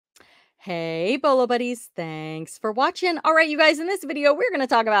Hey, Bolo buddies. Thanks for watching. All right, you guys, in this video, we're going to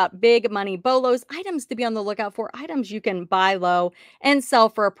talk about big money bolos, items to be on the lookout for, items you can buy low and sell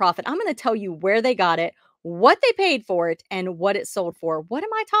for a profit. I'm going to tell you where they got it, what they paid for it, and what it sold for. What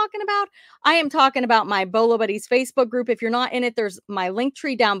am I talking about? I am talking about my Bolo Buddies Facebook group. If you're not in it, there's my link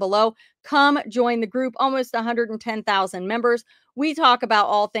tree down below. Come join the group, almost 110,000 members. We talk about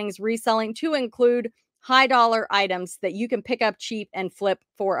all things reselling to include high dollar items that you can pick up cheap and flip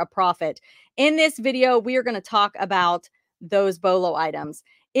for a profit. In this video, we are going to talk about those Bolo items.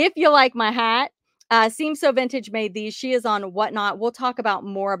 If you like my hat, Seems So Vintage made these. She is on Whatnot. We'll talk about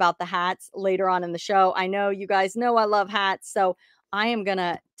more about the hats later on in the show. I know you guys know I love hats, so I am going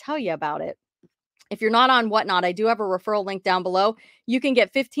to tell you about it. If you're not on Whatnot, I do have a referral link down below. You can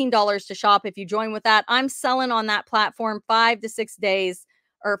get $15 to shop if you join with that. I'm selling on that platform 5 to 6 days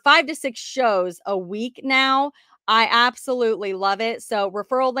or 5 to 6 shows a week now. I absolutely love it. So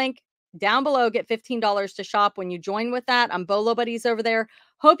referral link down below, get $15 to shop when you join with that. I'm Bolo Buddies over there.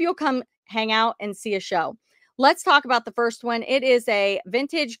 Hope you'll come hang out and see a show. Let's talk about the first one. It is a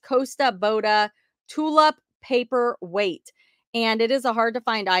vintage Costa Boda tulip paper weight. And it is a hard to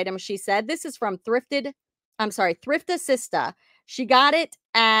find item, she said. This is from Thrift Assista. She got it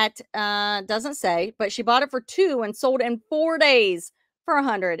at, doesn't say, but she bought it for 2 and sold in 4 days for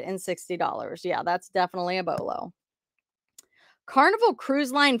 $160. Yeah, that's definitely a bolo. Carnival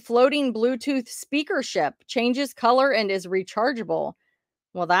Cruise Line floating Bluetooth speaker ship changes color and is rechargeable.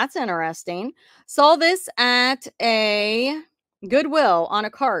 Well, that's interesting. Saw this at a Goodwill on a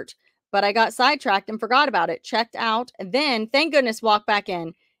cart, but I got sidetracked and forgot about it. Checked out, and then, thank goodness, walked back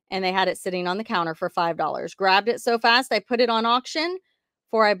in, and they had it sitting on the counter for $5. Grabbed it so fast, I put it on auction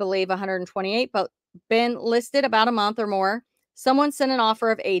for, I believe, $128, but been listed about a month or more. Someone sent an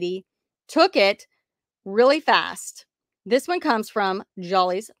offer of $80, took it really fast. This one comes from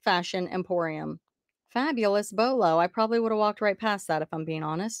Jolly's Fashion Emporium. Fabulous bolo. I probably would have walked right past that if I'm being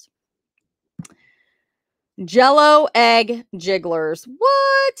honest. Jello egg jigglers.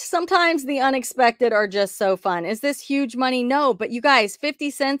 What? Sometimes the unexpected are just so fun. Is this huge money? No, but you guys, 50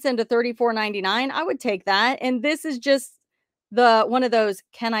 cents into $34.99, I would take that. And this is just the one of those,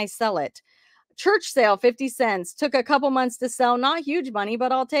 can I sell it? Church sale, 50 cents. Took a couple months to sell. Not huge money,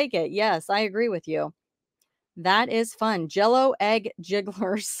 but I'll take it. Yes, I agree with you. That is fun. Jello egg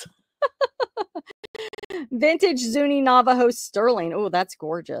jigglers. Vintage Zuni Navajo sterling. Oh, that's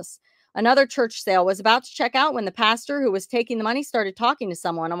gorgeous. Another church sale. Was about to check out when the pastor who was taking the money started talking to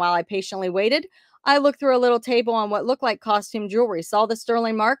someone. And while I patiently waited, I looked through a little table on what looked like costume jewelry. Saw the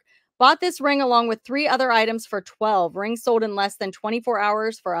sterling mark. Bought this ring along with 3 other items for $12. Ring sold in less than 24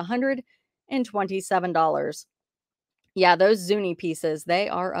 hours for $127. Yeah, those Zuni pieces, they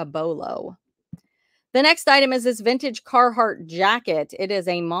are a bolo. The next item is this vintage Carhartt jacket. It is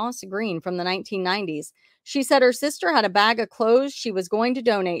a moss green from the 1990s. She said her sister had a bag of clothes she was going to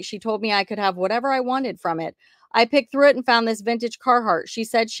donate. She told me I could have whatever I wanted from it. I picked through it and found this vintage Carhartt. She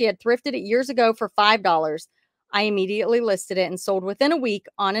said she had thrifted it years ago for $5. I immediately listed it and sold within a week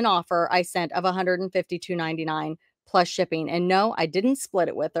on an offer I sent of $152.99 plus shipping. And no, I didn't split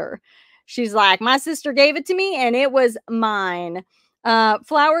it with her. She's like, my sister gave it to me and it was mine.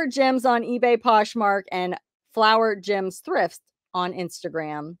 Flower Gems on eBay, Poshmark, and Flower Gems Thrift on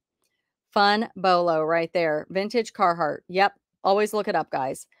Instagram. Fun bolo right there. Vintage Carhartt. Yep. Always look it up,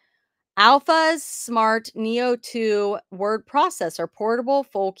 guys. Alpha's Smart Neo 2 word processor, portable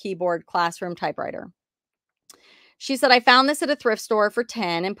full keyboard classroom typewriter. She said, I found this at a thrift store for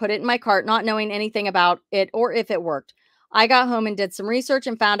 $10 and put it in my cart, not knowing anything about it or if it worked. I got home and did some research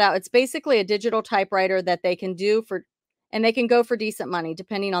and found out it's basically a digital typewriter that they can do for, and they can go for decent money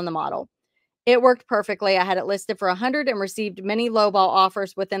depending on the model. It worked perfectly. I had it listed for $100 and received many lowball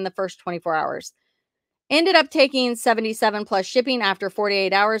offers within the first 24 hours. Ended up taking $77 plus shipping after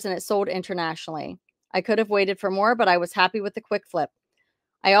 48 hours, and it sold internationally. I could have waited for more, but I was happy with the quick flip.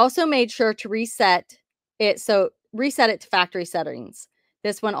 I also made sure to reset it to factory settings.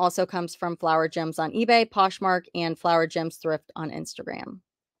 This one also comes from Flower Gems on eBay, Poshmark, and Flower Gems Thrift on Instagram.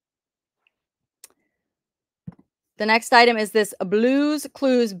 The next item is this Blues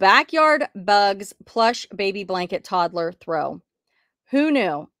Clues Backyard Bugs Plush Baby Blanket Toddler Throw. Who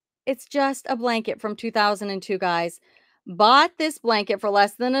knew? It's just a blanket from 2002, guys. Bought this blanket for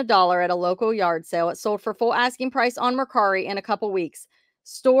less than $1 at a local yard sale. It sold for full asking price on Mercari in a couple weeks.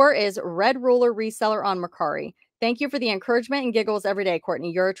 Store is Red Ruler Reseller on Mercari. Thank you for the encouragement and giggles every day,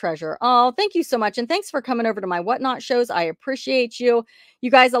 Courtney. You're a treasure. Oh, thank you so much. And thanks for coming over to my Whatnot shows. I appreciate you.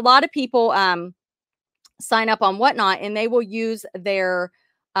 You guys, a lot of people sign up on Whatnot and they will use their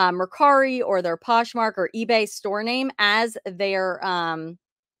Mercari or their Poshmark or eBay store name as their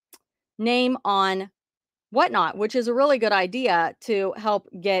name on Whatnot, which is a really good idea to help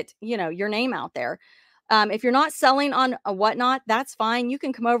get, your name out there. If you're not selling on a Whatnot, that's fine. You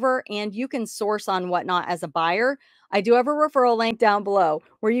can come over and you can source on Whatnot as a buyer. I do have a referral link down below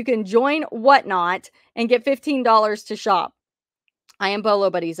where you can join Whatnot and get $15 to shop. I am Bolo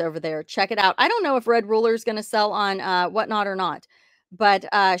Buddies over there. Check it out. I don't know if Red Ruler is going to sell on Whatnot or not, but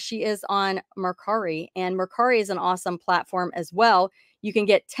she is on Mercari, and Mercari is an awesome platform as well. You can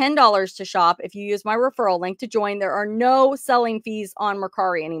get $10 to shop if you use my referral link to join. There are no selling fees on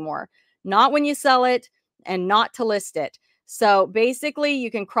Mercari anymore, not when you sell it and not to list it. So basically,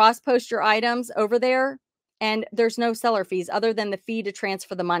 you can cross post your items over there, and there's no seller fees other than the fee to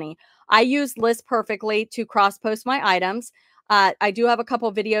transfer the money. I use List Perfectly to cross post my items. I do have a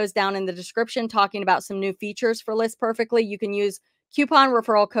couple videos down in the description talking about some new features for List Perfectly. You can use coupon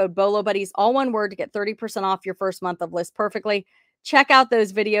referral code BOLOBuddies, all one word, to get 30% off your first month of List Perfectly. Check out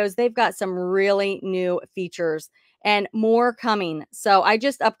those videos. They've got some really new features and more coming. So I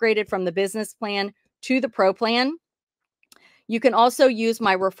just upgraded from the business plan to the pro plan. You can also use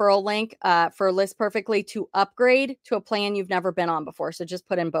my referral link for List Perfectly to upgrade to a plan you've never been on before. So just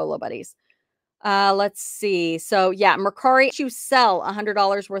put in Bolo Buddies. Let's see. So yeah, Mercari, if you sell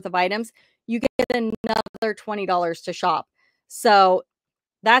 $100 worth of items, you get another $20 to shop. So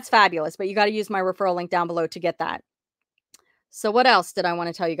that's fabulous, but you got to use my referral link down below to get that. So what else did I want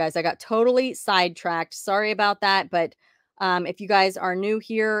to tell you guys? I got totally sidetracked. Sorry about that. But if you guys are new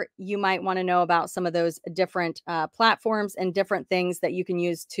here, you might want to know about some of those different platforms and different things that you can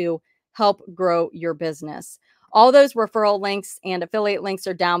use to help grow your business. All those referral links and affiliate links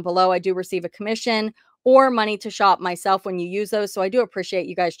are down below. I do receive a commission or money to shop myself when you use those. So I do appreciate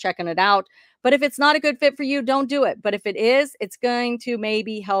you guys checking it out. But if it's not a good fit for you, don't do it. But if it is, it's going to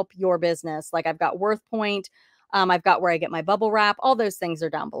maybe help your business. Like I've got WorthPoint. I've got where I get my bubble wrap. All those things are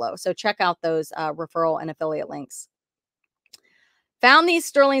down below. So check out those referral and affiliate links. Found these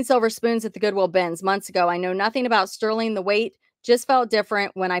sterling silver spoons at the Goodwill bins months ago. I know nothing about sterling. The weight just felt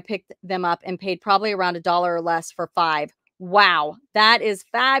different when I picked them up and paid probably around $1 or less for 5. Wow, that is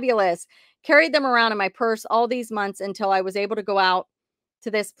fabulous. Carried them around in my purse all these months until I was able to go out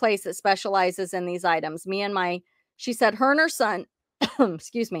to this place that specializes in these items. She said her and her son,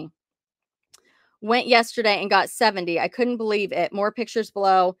 excuse me, went yesterday and got 70. I couldn't believe it. More pictures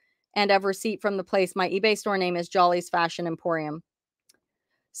below and a receipt from the place. My eBay store name is Jolly's Fashion Emporium.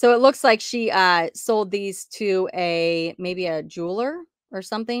 So it looks like she sold these to maybe a jeweler or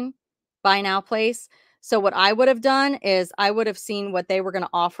something, buy now place. So what I would have done is I would have seen what they were going to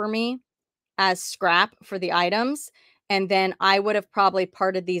offer me as scrap for the items. And then I would have probably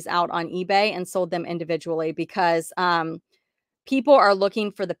parted these out on eBay and sold them individually because people are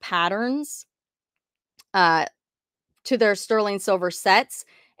looking for the patterns to their sterling silver sets,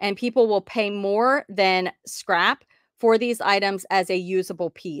 and people will pay more than scrap for these items as a usable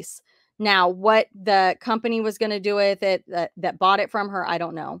piece. Now, what the company was going to do with it that bought it from her, I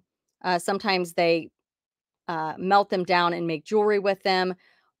don't know. Sometimes they melt them down and make jewelry with them,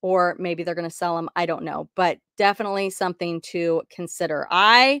 or maybe they're going to sell them. I don't know, but definitely something to consider.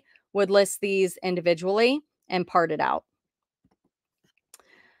 I would list these individually and part it out.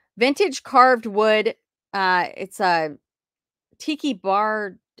 Vintage carved wood. It's a tiki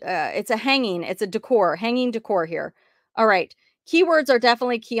bar. It's a hanging decor here. All right. Keywords are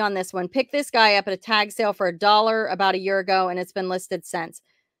definitely key on this one. Pick this guy up at a tag sale for $1 about a year ago, and it's been listed since.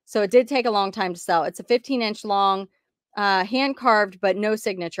 So it did take a long time to sell. It's a 15-inch long, hand carved, but no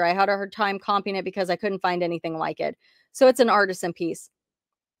signature. I had a hard time comping it because I couldn't find anything like it. So it's an artisan piece.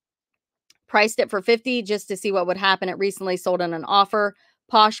 Priced it for $50 just to see what would happen. It recently sold on an offer.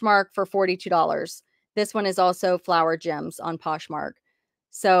 Poshmark for $42. This one is also flower gems on Poshmark.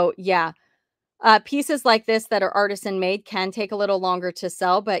 So yeah, pieces like this that are artisan made can take a little longer to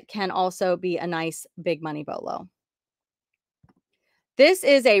sell, but can also be a nice big money bolo. This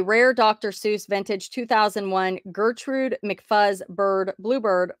is a rare Dr. Seuss vintage 2001 Gertrude McFuzz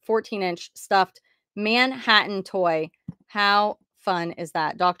Bluebird 14-inch stuffed Manhattan toy. How fun is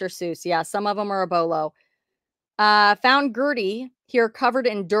that? Dr. Seuss. Yeah, some of them are a bolo. Found Gertie here covered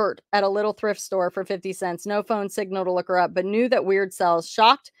in dirt at a little thrift store for 50 cents. No phone signal to look her up, but knew that weird sells.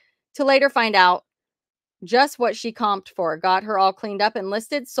 Shocked to later find out just what she comped for. Got her all cleaned up and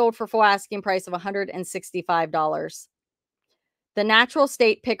listed. Sold for full asking price of $165. The natural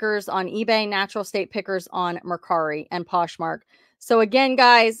state pickers on eBay, natural state pickers on Mercari and Poshmark. So again,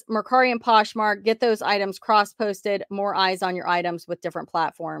 guys, Mercari and Poshmark, get those items cross-posted. More eyes on your items with different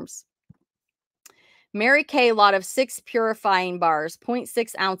platforms. Mary Kay lot of 6 purifying bars,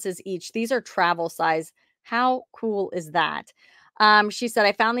 0.6 ounces each. These are travel size. How cool is that? She said,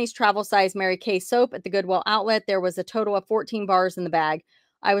 I found these travel size Mary Kay soap at the Goodwill outlet. There was a total of 14 bars in the bag.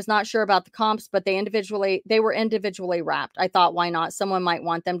 I was not sure about the comps, but they were individually wrapped. I thought, why not? Someone might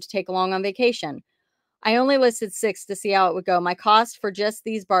want them to take along on vacation. I only listed 6 to see how it would go. My cost for just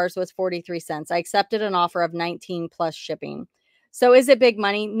these bars was 43 cents. I accepted an offer of 19 plus shipping. So is it big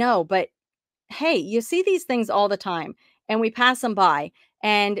money? No, but hey, you see these things all the time and we pass them by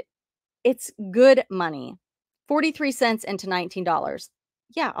and it's good money. 43 cents into $19.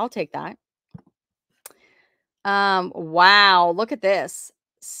 Yeah, I'll take that. Wow, look at this.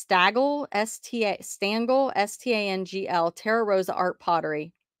 Stangl, S-T-A-N-G-L, Terra Rosa Art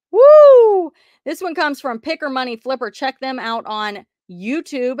Pottery. Woo! This one comes from Picker Money Flipper. Check them out on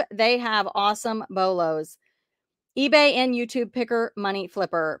YouTube. They have awesome bolos. eBay and YouTube, Picker Money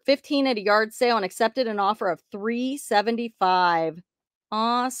Flipper. 15 at a yard sale and accepted an offer of $3.75.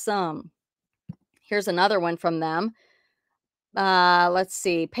 Awesome. Here's another one from them. Let's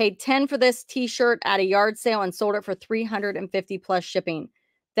see. Paid 10 for this t-shirt at a yard sale and sold it for 350 plus shipping.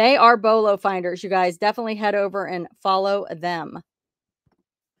 They are bolo finders, you guys. Definitely head over and follow them.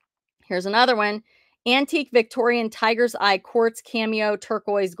 Here's another one. Antique Victorian Tiger's Eye Quartz Cameo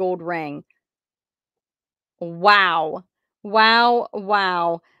Turquoise Gold Ring. Wow. Wow.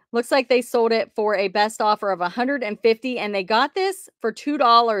 Wow. Looks like they sold it for a best offer of $150 and they got this for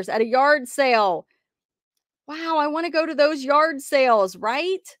 $2 at a yard sale. Wow, I want to go to those yard sales,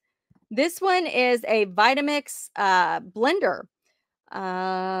 right? This one is a Vitamix blender.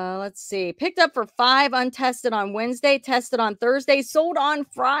 Let's see. Picked up for $5, untested on Wednesday, tested on Thursday, sold on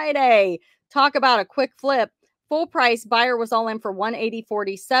Friday. Talk about a quick flip. Full price buyer was all in for $180.47.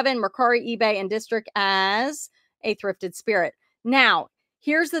 Mercari, eBay, and District as a thrifted spirit. Now,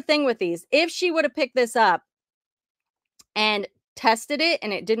 here's the thing with these. If she would have picked this up and tested it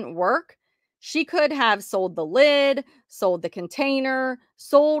and it didn't work, she could have sold the lid, sold the container,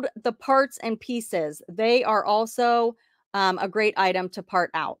 sold the parts and pieces. They are also a great item to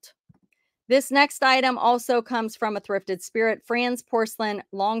part out. This next item also comes from a thrifted spirit, Franz Porcelain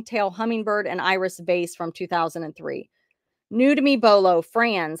Longtail Hummingbird and Iris Vase from 2003. New to me bolo,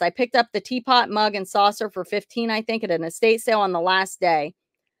 Franz. I picked up the teapot, mug, and saucer for $15, I think, at an estate sale on the last day,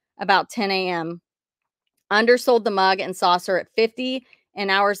 about 10 a.m. Undersold the mug and saucer at $50 in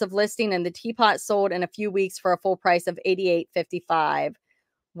hours of listing, and the teapot sold in a few weeks for a full price of $88.55.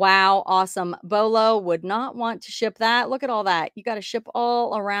 Wow, awesome. Bolo would not want to ship that. Look at all that. You got to ship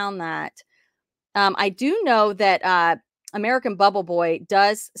all around that. I do know that American Bubble Boy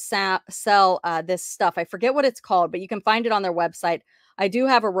does sell this stuff. I forget what it's called, but you can find it on their website. I do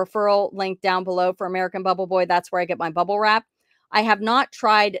have a referral link down below for American Bubble Boy. That's where I get my bubble wrap. I have not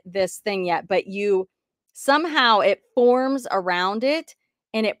tried this thing yet, but somehow it forms around it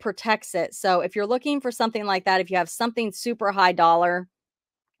and it protects it. So if you're looking for something like that, if you have something super high dollar,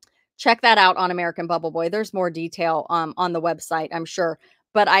 check that out on American Bubble Boy. There's more detail on the website, I'm sure.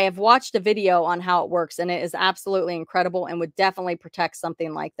 But I have watched a video on how it works, and it is absolutely incredible and would definitely protect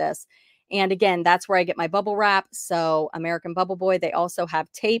something like this. And again, that's where I get my bubble wrap. So American Bubble Boy, they also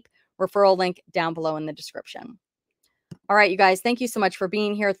have tape. Referral link down below in the description. All right, you guys, thank you so much for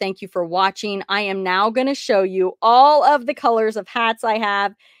being here. Thank you for watching. I am now going to show you all of the colors of hats I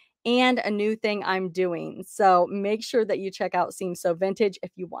have and a new thing I'm doing. So make sure that you check out Seems So Vintage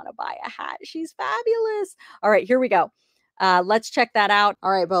if you want to buy a hat. She's fabulous. All right, here we go. Let's check that out.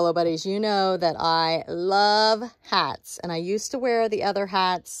 All right, Bolo Buddies, you know that I love hats, and I used to wear the other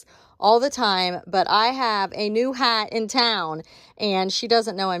hats all the time, but I have a new hat in town, and she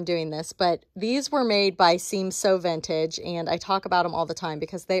doesn't know I'm doing this, but these were made by Seems So Vintage, and I talk about them all the time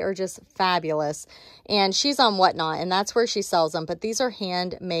because they are just fabulous, and she's on Whatnot, and that's where she sells them, but these are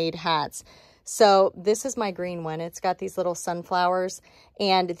handmade hats. So this is my green one. It's got these little sunflowers,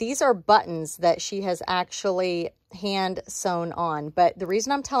 and these are buttons that she has actually hand sewn on, but the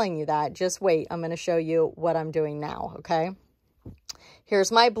reason I'm telling you that, just wait, I'm going to show you what I'm doing now, okay?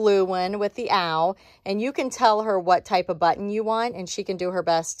 Here's my blue one with the owl, and you can tell her what type of button you want, and she can do her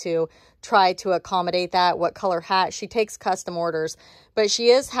best to try to accommodate that, what color hat. She takes custom orders, but she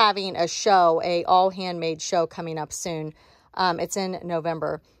is having a show, a all handmade show coming up soon. It's in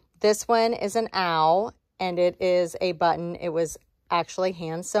November. This one is an owl, and it is a button. It was actually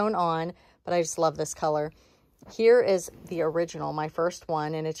hand sewn on, but I just love this color. Here is the original, my first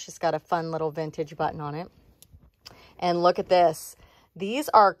one, and it's just got a fun little vintage button on it. And look at this. These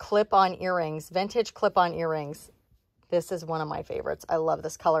are clip-on earrings, vintage clip-on earrings. This is one of my favorites. I love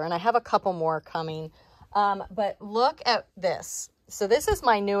this color, and I have a couple more coming. But look at this. So this is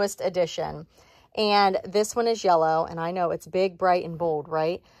my newest edition, and this one is yellow, and I know it's big, bright, and bold,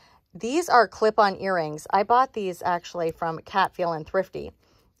 right? These are clip-on earrings. I bought these actually from Cat Feelin' Thrifty,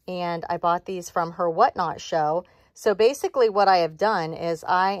 and I bought these from her Whatnot show. So basically what I have done is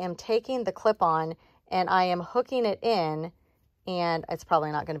I am taking the clip-on and I am hooking it in, and it's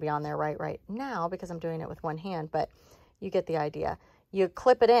probably not going to be on there right now because I'm doing it with one hand, but you get the idea. You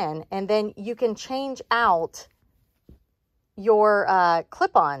clip it in, and then you can change out your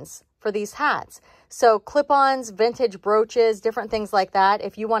clip-ons for these hats. So clip-ons, vintage brooches, different things like that.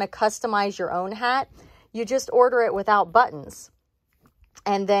 If you want to customize your own hat, you just order it without buttons.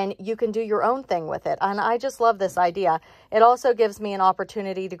 And then you can do your own thing with it. And I just love this idea. It also gives me an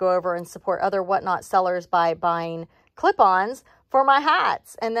opportunity to go over and support other Whatnot sellers by buying clip-ons for my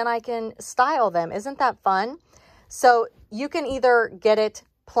hats. And then I can style them. Isn't that fun? So you can either get it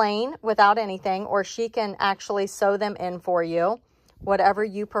plain without anything, or she can actually sew them in for you, whatever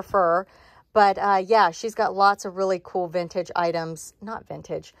you prefer. But yeah, she's got lots of really cool vintage items. Not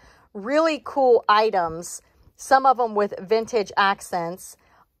vintage. Really cool items. Some of them with vintage accents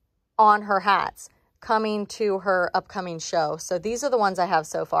on her hats coming to her upcoming show. So these are the ones I have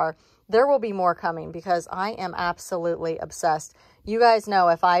so far. There will be more coming because I am absolutely obsessed. You guys know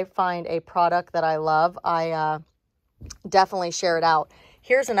if I find a product that I love, I definitely share it out.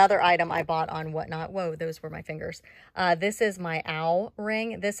 Here's another item I bought on Whatnot. Whoa, those were my fingers. This is my owl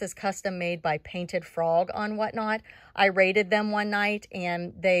ring. This is custom made by Painted Frog on Whatnot. I raided them one night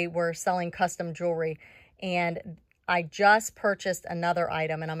and they were selling custom jewelry. And I just purchased another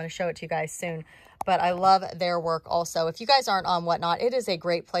item and I'm going to show it to you guys soon. But I love their work also. If you guys aren't on Whatnot, it is a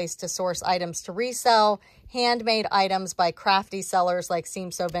great place to source items to resell, handmade items by crafty sellers like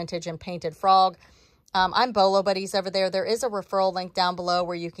Seems So Vintage and Painted Frog. I'm Bolo Buddies over there. There is a referral link down below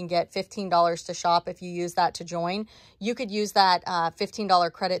where you can get $15 to shop if you use that to join. You could use that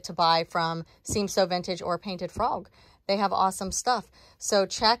 $15 credit to buy from Seems So Vintage or Painted Frog. They have awesome stuff. So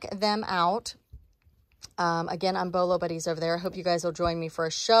check them out. Again, I'm Bolo Buddies over there. I hope you guys will join me for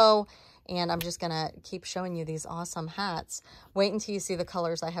a show. And I'm just going to keep showing you these awesome hats. Wait until you see the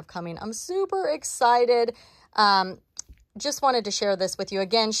colors I have coming. I'm super excited. Just wanted to share this with you.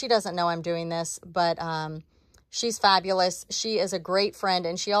 Again, she doesn't know I'm doing this, but she's fabulous. She is a great friend,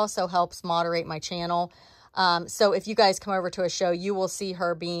 and she also helps moderate my channel. So if you guys come over to a show, you will see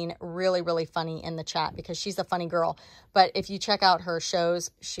her being really, really funny in the chat because she's a funny girl. But if you check out her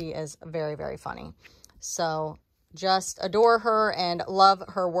shows, she is very, very funny. So just adore her and love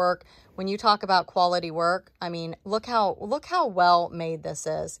her work. When you talk about quality work, I mean, look how well made this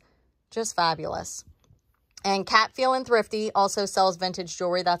is. Just fabulous. And Cat Feelin' Thrifty also sells vintage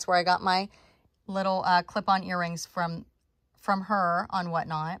jewelry. That's where I got my little clip-on earrings from her on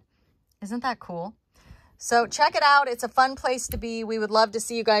Whatnot. Isn't that cool? So check it out. It's a fun place to be. We would love to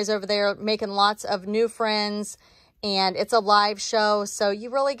see you guys over there making lots of new friends. And it's a live show, so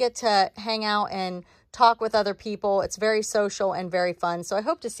you really get to hang out and talk with other people. It's very social and very fun. So I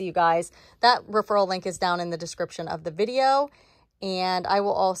hope to see you guys. That referral link is down in the description of the video. And I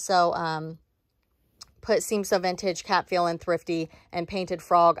will also put Seems So Vintage, Cat Feelin' Thrifty, and Painted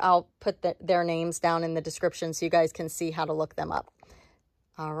Frog. I'll put their names down in the description so you guys can see how to look them up.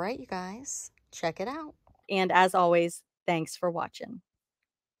 All right, you guys, check it out. And as always, thanks for watching.